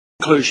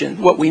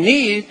conclusion. What we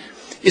need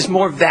is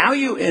more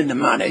value in the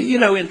money. You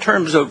know, in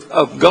terms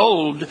of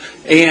gold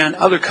and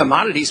other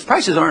commodities,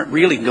 prices aren't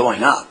really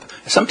going up.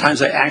 Sometimes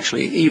they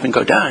actually even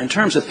go down. In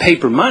terms of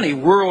paper money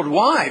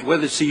worldwide,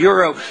 whether it's the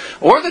euro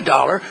or the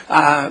dollar,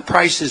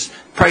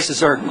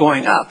 prices are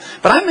going up.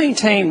 But I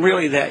maintain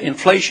really that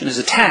inflation is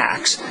a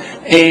tax,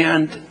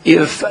 and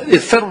if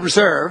Federal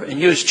Reserve and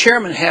you as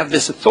chairman have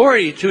this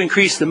authority to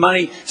increase the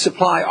money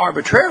supply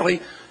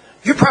arbitrarily,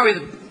 you're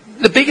probably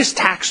the biggest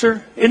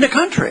taxer in the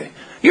country.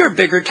 You're a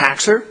bigger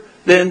taxer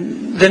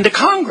than the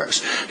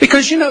Congress.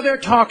 Because, you know, they're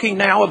talking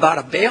now about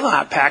a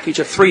bailout package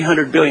of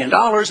 $300 billion,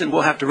 and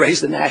we'll have to raise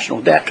the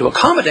national debt to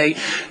accommodate,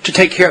 to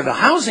take care of the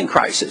housing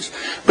crisis.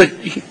 But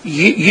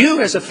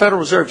you as a Federal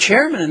Reserve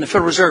chairman and the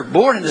Federal Reserve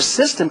Board and the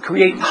system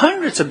create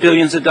hundreds of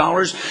billions of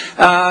dollars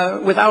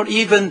without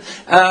even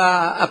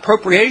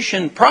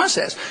appropriation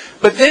process.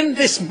 But then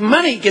this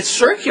money gets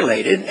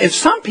circulated, and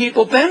some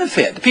people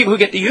benefit. The people who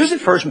get to use it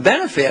first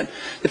benefit.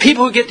 The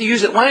people who get to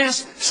use it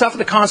last suffer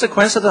the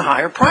consequence of the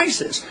higher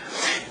prices.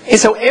 And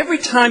so every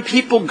time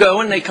people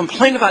go and they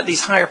complain about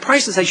these higher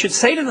prices, they should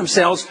say to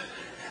themselves,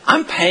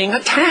 I'm paying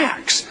a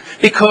tax.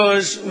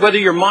 Because whether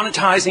you're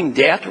monetizing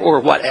debt or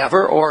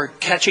whatever, or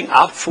catching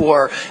up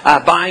for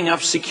buying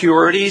up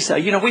securities,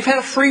 you know, we've had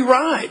a free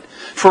ride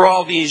for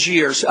all these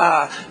years.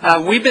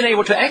 We've been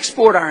able to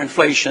export our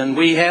inflation.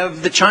 We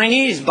have the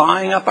Chinese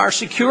buying up our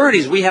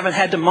securities. We haven't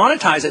had to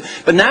monetize it.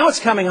 But now it's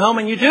coming home,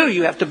 and you do.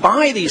 You have to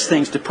buy these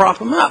things to prop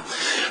them up.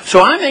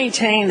 So I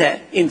maintain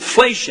that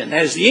inflation,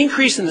 that is the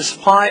increase in the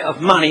supply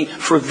of money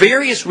for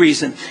various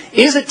reasons,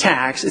 is a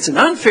tax. It's an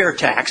unfair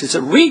tax. It's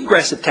a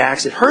regressive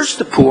tax. It hurts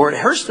the poor. It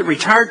hurts the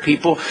retired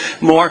people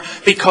more,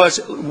 because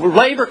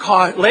labor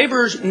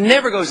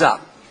never goes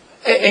up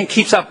and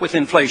keeps up with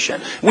inflation.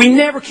 We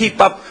never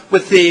keep up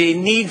with the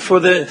need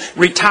for the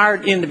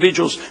retired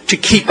individuals to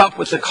keep up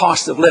with the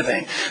cost of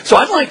living. So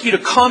I'd like you to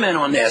comment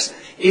on this.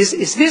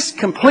 Is this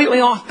completely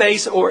off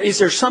base, or is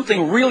there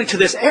something really to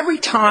this? Every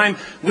time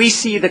we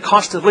see the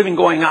cost of living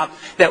going up,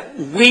 that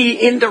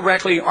we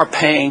indirectly are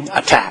paying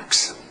a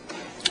tax.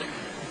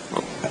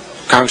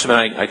 Congressman,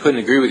 I couldn't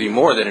agree with you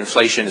more that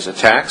inflation is a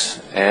tax,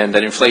 and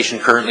that inflation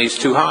currently is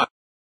too high.